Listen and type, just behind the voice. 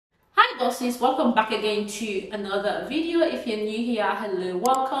Sis, welcome back again to another video. If you're new here, hello,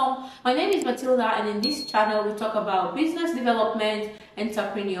 welcome. My name is Matilda, and in this channel we talk about business development,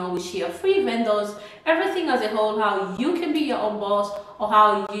 entrepreneur. We share free vendors, everything as a whole, how you can be your own boss or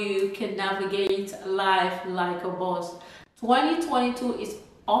how you can navigate life like a boss. 2022 is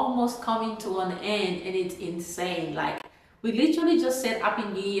almost coming to an end and it's insane. Like, we literally just said Happy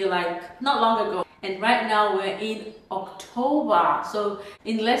New Year like not long ago, and right now we're in October. So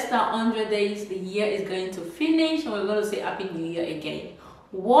in less than 100 days the year is going to finish and we're going to say Happy New Year again.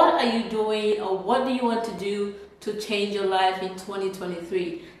 What are you doing, or what do you want to do to change your life in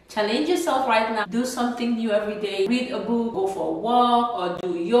 2023? Challenge yourself right now. Do something new every day. Read a book, go for a walk, or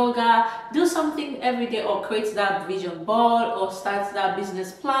do yoga. Do something every day, or create that vision board, or start that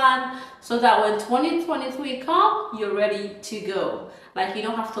business plan, so that when 2023 comes, you're ready to go. Like, you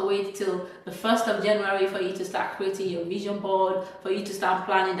don't have to wait till the 1st of January for you to start creating your vision board, for you to start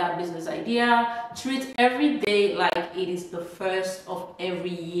planning that business idea. Treat every day like it is the 1st of every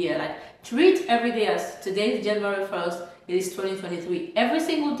year. Like, treat every day as today is January 1st, it is 2023. Every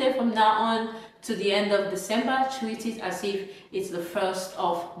single day from now on to the end of December, treat it as if it's the 1st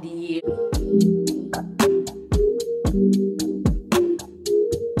of the year.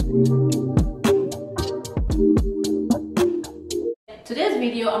 Today's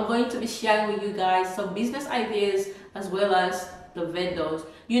video, I'm going to be sharing with you guys some business ideas as well as the vendors.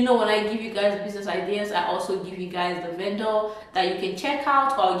 You know, when I give you guys business ideas, I also give you guys the vendor that you can check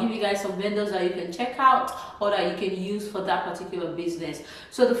out, or I'll give you guys some vendors that you can check out or that you can use for that particular business.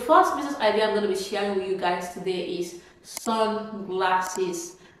 So the first business idea I'm going to be sharing with you guys today is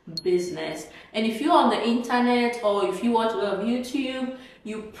sunglasses business. And if you're on the internet or if you watch a lot of YouTube,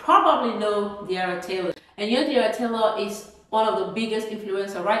 you probably know Diara Taylor. And Diara Taylor is one of the biggest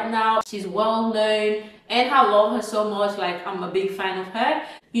influencers right now. She's well known and I love her so much. Like, I'm a big fan of her.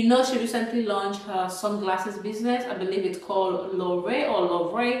 You know, she recently launched her sunglasses business. I believe it's called Lorvae or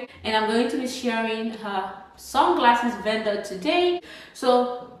Lorvae. And I'm going to be sharing her sunglasses vendor today.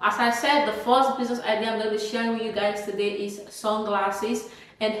 So as I said, the first business idea I'm going to be sharing with you guys today is sunglasses,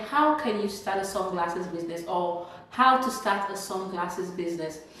 and how can you start a sunglasses business, or how to start a sunglasses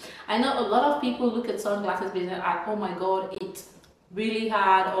business. I know a lot of people look at sunglasses business and, oh my god, it's really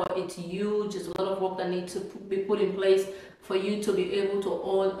hard, or it's huge, there's a lot of work that needs to be put in place for you to be able to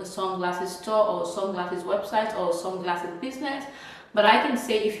own a sunglasses store or a sunglasses website or a sunglasses business. But I can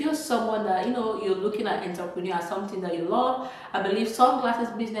say, if you're someone that, you know, you're looking at entrepreneur as something that you love, I believe sunglasses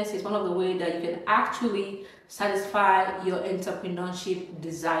business is one of the ways that you can actually satisfy your entrepreneurship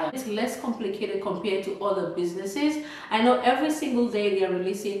desire. It's less complicated compared to other businesses. I know every single day they are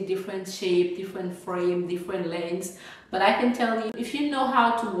releasing different shape, different frame, different lengths, but I can tell you, if you know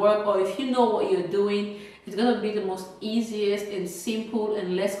how to work, or if you know what you're doing, it's going to be the most easiest and simple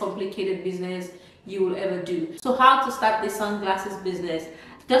and less complicated business you will ever do. So how to start this sunglasses business?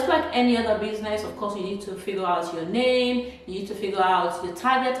 Just like any other business, of course, you need to figure out your name, you need to figure out your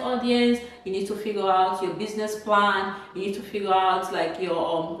target audience, you need to figure out your business plan, you need to figure out like your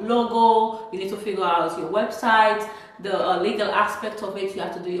logo, you need to figure out your website, the legal aspect of it. You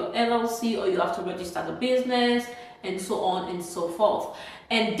have to do your LLC, or you have to register the business, and so on and so forth.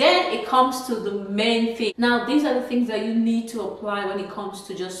 And then it comes to the main thing. Now, these are the things that you need to apply when it comes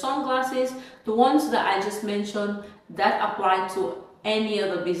to just sunglasses. The ones that I just mentioned, that apply to any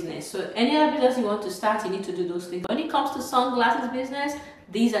other business. So any other business you want to start, you need to do those things. When it comes to sunglasses business,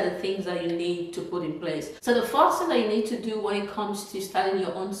 these are the things that you need to put in place. So the first thing that you need to do when it comes to starting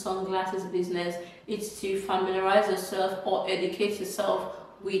your own sunglasses business is to familiarize yourself or educate yourself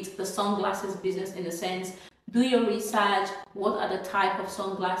with the sunglasses business, in a sense. Do your research. What are the type of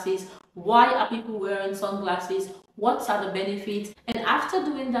sunglasses? Why are people wearing sunglasses? What are the benefits? And after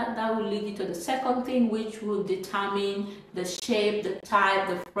doing that, that will lead you to the second thing, which will determine the shape, the type,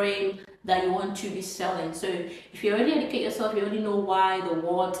 the frame that you want to be selling. So if you already educate yourself, you already know why, the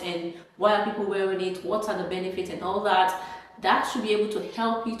what, and why are people wearing it, what are the benefits and all that, that should be able to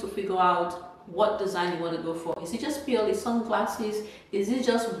help you to figure out what design you want to go for. Is it just purely sunglasses? Is it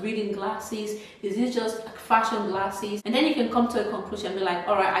just reading glasses? Is it just fashion glasses? And then you can come to a conclusion and be like,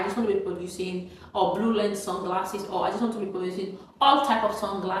 all right, I just want to be producing or blue lens sunglasses, or I just want to be producing all type of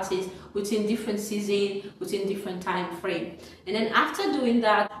sunglasses within different season, within different time frame. And then after doing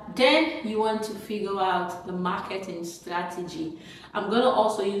that, then you want to figure out the marketing strategy. I'm going to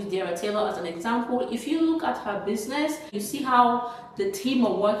also use Diara Taylor as an example. If you look at her business, you see how the team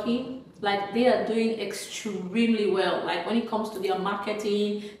are working. Like, they are doing extremely well. Like, when it comes to their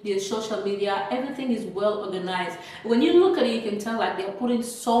marketing, their social media, everything is well organized. When you look at it, you can tell like they're putting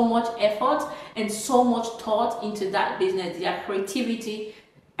so much effort and so much thought into that business, their creativity.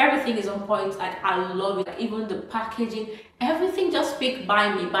 Everything is on point. Like, I love it. Like, even the packaging, everything just speak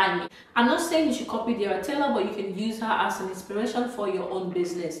buy me, buy me. I'm not saying you should copy Dara Taylor, but you can use her as an inspiration for your own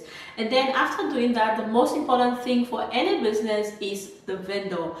business. And then after doing that, the most important thing for any business is the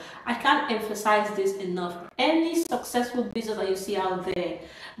vendor. I can't emphasize this enough. Any successful business that you see out there,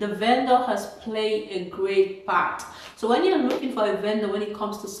 the vendor has played a great part. So when you're looking for a vendor when it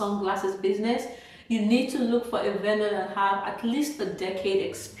comes to sunglasses business, you need to look for a vendor that have at least a decade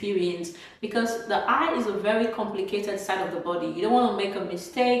experience, because the eye is a very complicated side of the body. You don't want to make a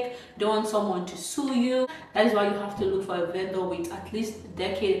mistake, you don't want someone to sue you. That is why you have to look for a vendor with at least a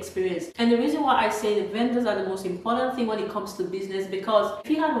decade experience. And the reason why I say the vendors are the most important thing when it comes to business, because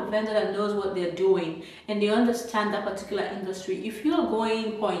if you have a vendor that knows what they're doing and they understand that particular industry, if you're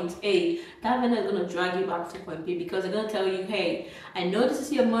going point A, that vendor is going to drag you back to point B, because they're going to tell you, hey, I know this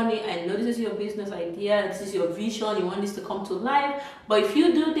is your money, I know this is your business idea, this is your vision, you want this to come to life, but if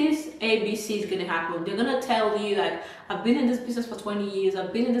you do this, ABC is going to happen. They're going to tell you, like, I've been in this business for 20 years,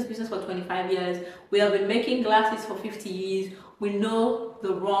 I've been in this business for 25 years, we have been making glasses for 50 years, we know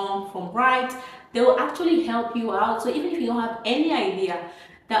the wrong from right. They will actually help you out. So even if you don't have any idea,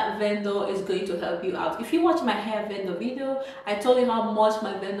 that vendor is going to help you out. If you watch my hair vendor video, I told you how much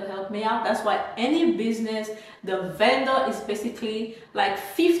my vendor helped me out. That's why any business, the vendor is basically like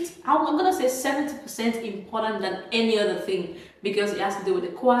 50, I'm gonna say 70% important than any other thing, because it has to do with the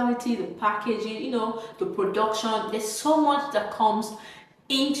quality, the packaging, you know, the production. There's so much that comes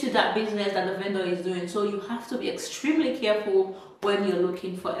into that business that the vendor is doing. So you have to be extremely careful when you're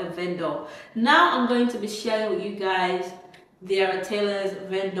looking for a vendor. Now I'm going to be sharing with you guys Dara Taylor's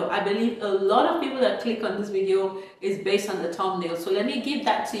vendor. I believe a lot of people that click on this video is based on the thumbnail. So let me give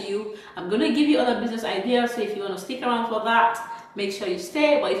that to you. I'm going to give you other business ideas. So if you want to stick around for that, make sure you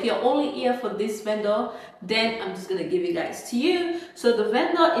stay. But if you're only here for this vendor, then I'm just going to give it guys to you. So the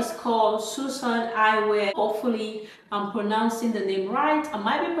vendor is called Susan Eyewear. Hopefully I'm pronouncing the name right. I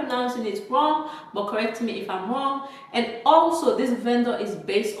might be pronouncing it wrong, but correct me if I'm wrong. And also this vendor is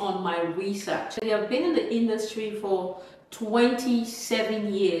based on my research. They have been in the industry for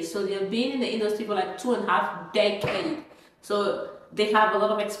 27 years. So they've been in the industry for like 2.5 decades. So they have a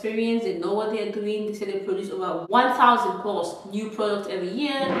lot of experience, they know what they're doing. They say they produce over 1,000 plus new products every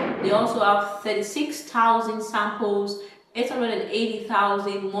year. They also have 36,000 samples,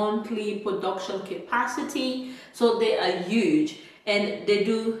 880,000 monthly production capacity. So they are huge. And they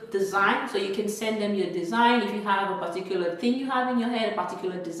do design, so you can send them your design. If you have a particular thing you have in your head, a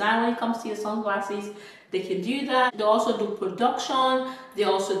particular design when it comes to your sunglasses, they can do that. They also do production, they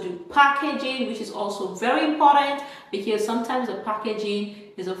also do packaging, which is also very important, because sometimes the packaging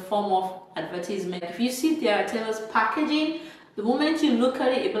is a form of advertisement. If you see Dara Taylor's packaging, the moment you look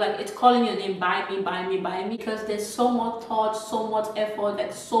at it, it'll be like it's calling your name, buy me, buy me, buy me, because there's so much thought, so much effort,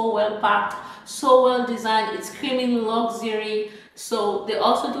 like so well packed, so well designed, it's screaming luxury. So they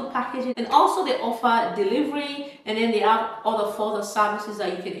also do packaging, and also they offer delivery, and then they have other further services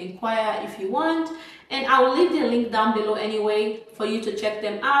that you can inquire if you want. And I will leave the link down below anyway for you to check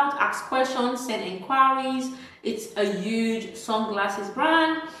them out, ask questions, send inquiries. It's a huge sunglasses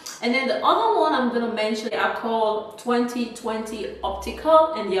brand. And then the other one I'm going to mention, they are called 2020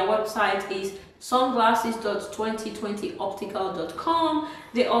 Optical, and their website is sunglasses.2020optical.com.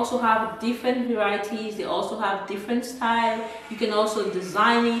 They also have different varieties, they also have different style. You can also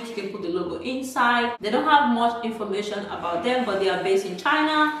design it, you can put the logo inside. They don't have much information about them, but they are based in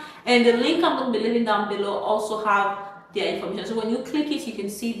China. And the link I'm going to be leaving down below also have their information. So when you click it, you can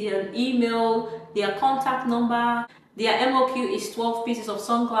see their email, their contact number. Their MOQ is 12 pieces of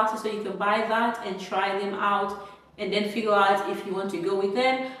sunglasses, so you can buy that and try them out and then figure out if you want to go with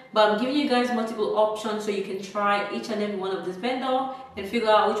them. But I'm giving you guys multiple options so you can try each and every one of this vendor and figure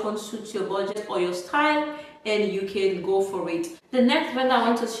out which one suits your budget or your style, and you can go for it. The next vendor I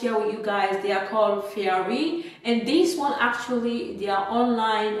want to share with you guys, they are called Fairy, and this one actually they are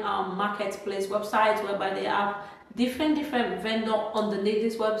online marketplace websites whereby they have different vendor underneath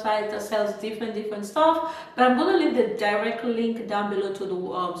this website that sells different stuff. But I'm going to leave the direct link down below to the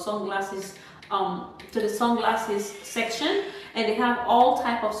sunglasses section, and they have all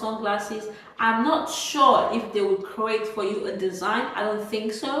type of sunglasses. I'm not sure if they will create for you a design. I don't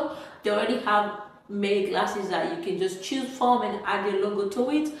think so. They already have made glasses that you can just choose from and add your logo to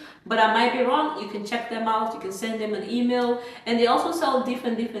it, but I might be wrong. You can check them out, you can send them an email, and they also sell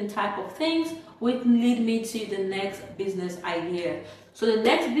different type of things, which lead me to the next business idea. So the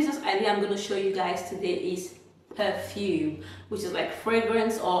next business idea I'm going to show you guys today is perfume, which is like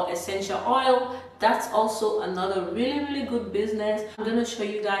fragrance or essential oil That's also another really good business. I'm gonna show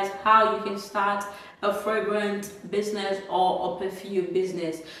you guys how you can start a fragrance business or a perfume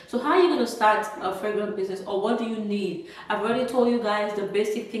business. So how are you going to start a fragrance business, or what do you need? I've already told you guys the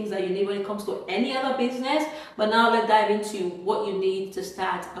basic things that you need when it comes to any other business, but now let's dive into what you need to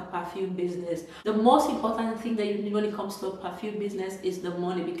start a perfume business. The most important thing that you need when it comes to a perfume business is the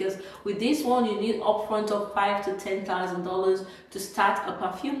money, because with this one you need upfront of $5,000 to $10,000 to start a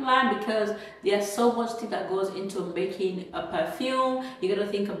perfume line, because there's so much thing that goes into making a perfume. You got to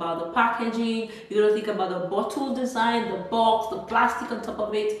think about the packaging, you got to think about the bottle design, the box, the plastic on top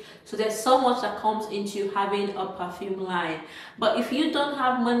of it. So there's so much that comes into having a perfume line. But if you don't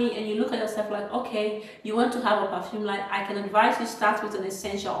have money and you look at yourself like, okay, you want to have a perfume line, I can advise you start with an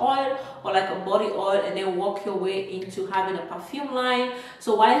essential oil or like a body oil, and then work your way into having a perfume line.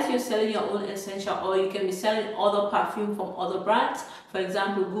 So whilst you're selling your own essential oil, you can be selling other perfume from other brands. For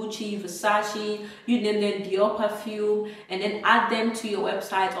example, Gucci, Versace, you name them, Dior perfume, and then add them to your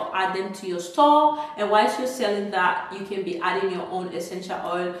website or add them to your store. And whilst you're selling that, you can be adding your own essential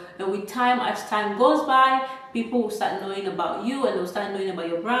oil. And with time, as time goes by, people will start knowing about you and they'll start knowing about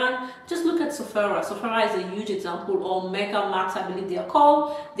your brand. Just look at Sephora. Sephora is a huge example, or Makeup Max, I believe they are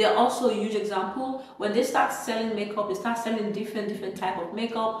called. They're also a huge example. When they start selling makeup, they start selling different type of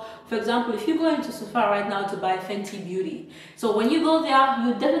makeup. For example, if you go into Sephora right now to buy Fenty Beauty, so when you go there,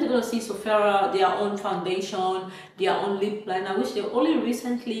 you're definitely going to see Sephora, their own foundation, their own lip liner, which they only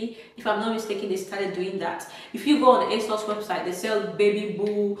recently, if I'm not mistaken, they started doing that. If you go on the ASOS website, they sell Baby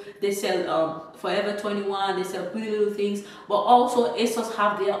Boo, they sell Forever 21, they sell Pretty Little Things, but also ASOS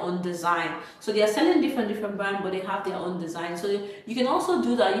have their own design. So they are selling different brands, but they have their own design. So you can also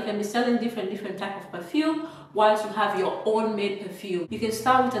do that. You can be selling different type of perfume whilst you have your own made perfume. You can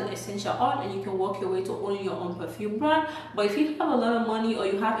start with an essential oil and you can work your way to owning your own perfume brand. But if you have a lot of money or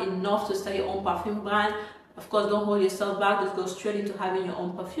you have enough to start your own perfume brand, of course, don't hold yourself back. Just go straight into having your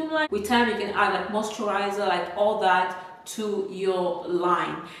own perfume line. With time, you can add like moisturizer, like all that to your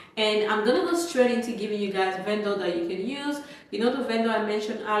line. And I'm gonna go straight into giving you guys vendor that you can use. You know the vendor I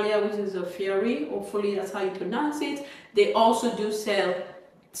mentioned earlier, which is a Fury, hopefully that's how you pronounce it. They also do sell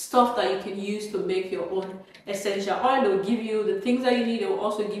stuff that you can use to make your own essential oil. They'll give you the things that you need. They'll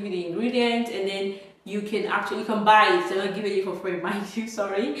also give you the ingredients, and then you can buy it. They're not giving you for free, mind you,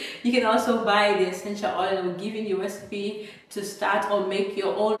 sorry. You can also buy the essential oil and we're giving you a recipe to start or make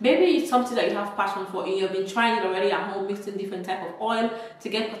your own. Maybe it's something that you have passion for and you've been trying it already at home, mixing different type of oil to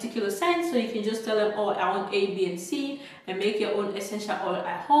get particular scents. So you can just tell them, oh, I want A, B, and C, and make your own essential oil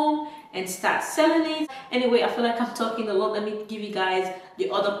at home and start selling it. Anyway, I feel like I'm talking a lot. Let me give you guys the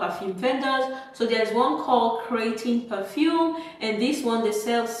other perfume vendors. So there's one called Creating Perfume, and this one they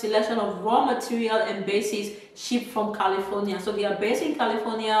sell selection of raw material and bases shipped from California. So they are based in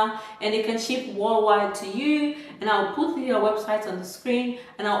California and they can ship worldwide to you. And I'll put their website on the screen,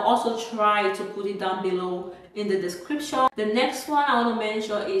 and I'll also try to put it down below in the description. The next one I want to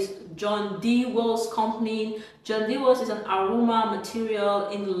mention is John D. Wells Company. John D. Wells is an aroma material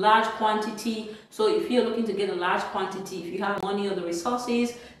in large quantity. So if you're looking to get a large quantity, if you have money or the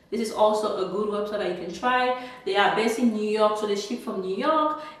resources, this is also a good website that you can try. They are based in New York, so they ship from New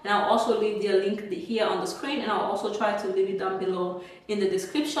York. And I'll also leave their link here on the screen, and I'll also try to leave it down below in the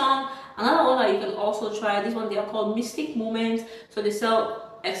description. Another one that you can also try, this one they are called Mystic Moments. So they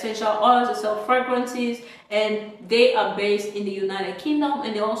sell essential oils, they sell fragrances, and they are based in the United Kingdom,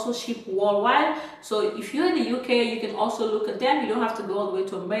 and they also ship worldwide. So if you're in the UK, you can also look at them. You don't have to go all the way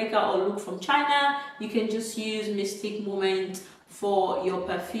to America or look from China. You can just use Mystic Moments for your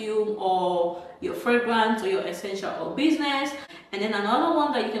perfume or your fragrance or your essential oil business. And then another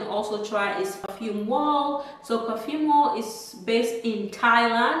one that you can also try is Perfume Wall. So Perfume Wall is based in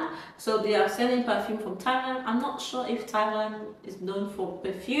Thailand. So they are selling perfume from Thailand. I'm not sure if Thailand is known for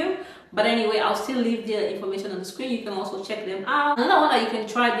perfume, but anyway, I'll still leave their information on the screen. You can also check them out. Another one that you can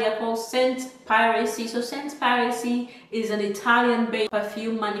try, they are called Scent Piracy. So Scent Piracy is an Italian-based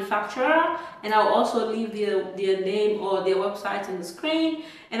perfume manufacturer, and I'll also leave their name or their website on the screen.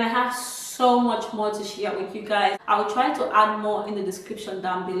 And I have so much more to share with you guys. I'll try to add more in the description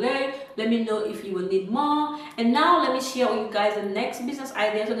down below. Let me know if you will need more. And now let me share with you guys the next business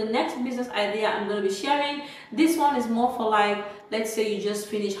idea. So the next business idea I'm going to be sharing, this one is more for like, let's say you just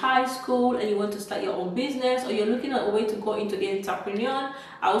finished high school and you want to start your own business, or you're looking at a way to go into the entrepreneur.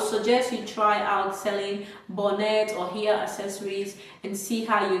 I would suggest you try out selling bonnet or hair accessories and see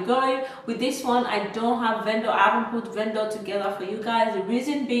how you go. With this one, I don't have vendor. I haven't put vendor together for you guys. The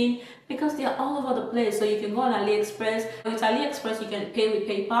reason being, because they are all over the place. So you can go on AliExpress. With AliExpress, you can pay with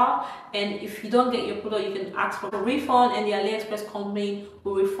PayPal, and if you don't get your product, you can ask for a refund, and the AliExpress company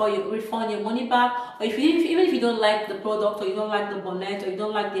will refund your money back. Or even if you don't like the product, or you don't like the bonnet, or you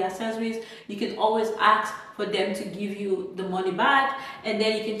don't like the accessories, you can always ask for them to give you the money back. And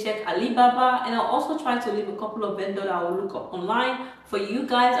then you can check Alibaba, and I'll also try to leave a couple of vendors that I will look up online for you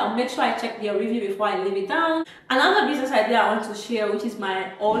guys. I'll make sure I check their review before I leave it down. Another business idea I want to share, which is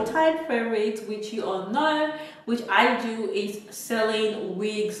my all-time favorite, which you all know, which I do, is selling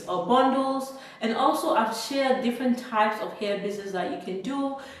wigs or bundles. And also I've shared different types of hair business that you can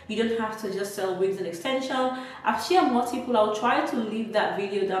do. You don't have to just sell wigs and extension. I've shared multiple. I'll try to leave that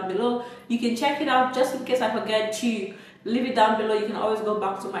video down below. You can check it out. Just in case I forget to leave it down below, you can always go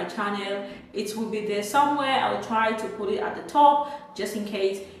back to my channel. It will be there somewhere. I'll try to put it at the top just in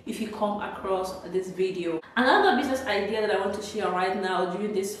case if you come across this video. Another business idea that I want to share right now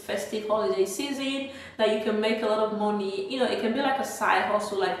during this festive holiday season that you can make a lot of money, you know, it can be like a side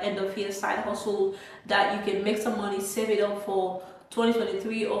hustle, like end of year side hustle, that you can make some money, save it up for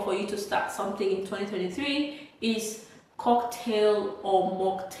 2023, or for you to start something in 2023, is cocktail or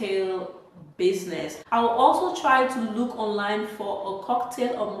mocktail business. I will also try to look online for a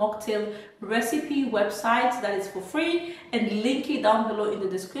cocktail or mocktail recipe website that is for free, and link it down below in the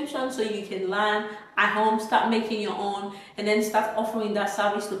description so you can learn at home, start making your own, and then start offering that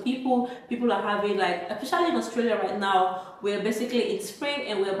service to people. People are having, like, especially in Australia right now, we're basically in spring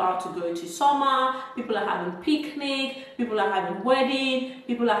and we're about to go into summer. People are having picnic, people are having wedding,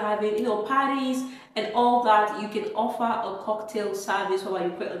 people are having, you know, parties and all that. You can offer a cocktail service where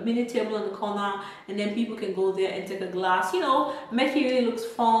you put a mini table in the corner and then people can go there and take a glass, you know, make it really looks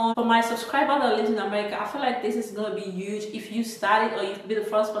fun. For my subscriber that lives in America, I feel like this is gonna be huge if you start it, or you've been the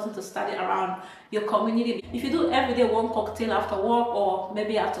first person to start it around your community. If you do every day one cocktail after work, or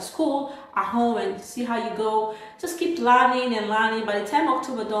maybe after school at home, and see how you go, just keep learning and learning. By the time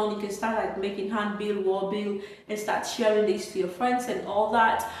October done, you can start like making hand bill, wall bill, and start sharing this to your friends and all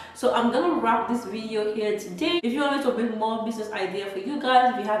that. So I'm gonna wrap this video here today. If you want me to bring more business idea for you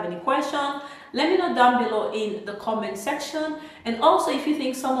guys, if you have any questions, let me know down below in the comment section. And also, if you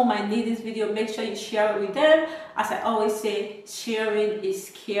think someone might need this video, make sure you share it with them. As I always say, sharing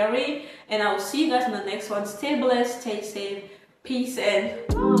is caring. And I will see you guys in the next one. Stay blessed, stay safe, peace,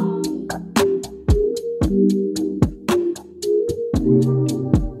 and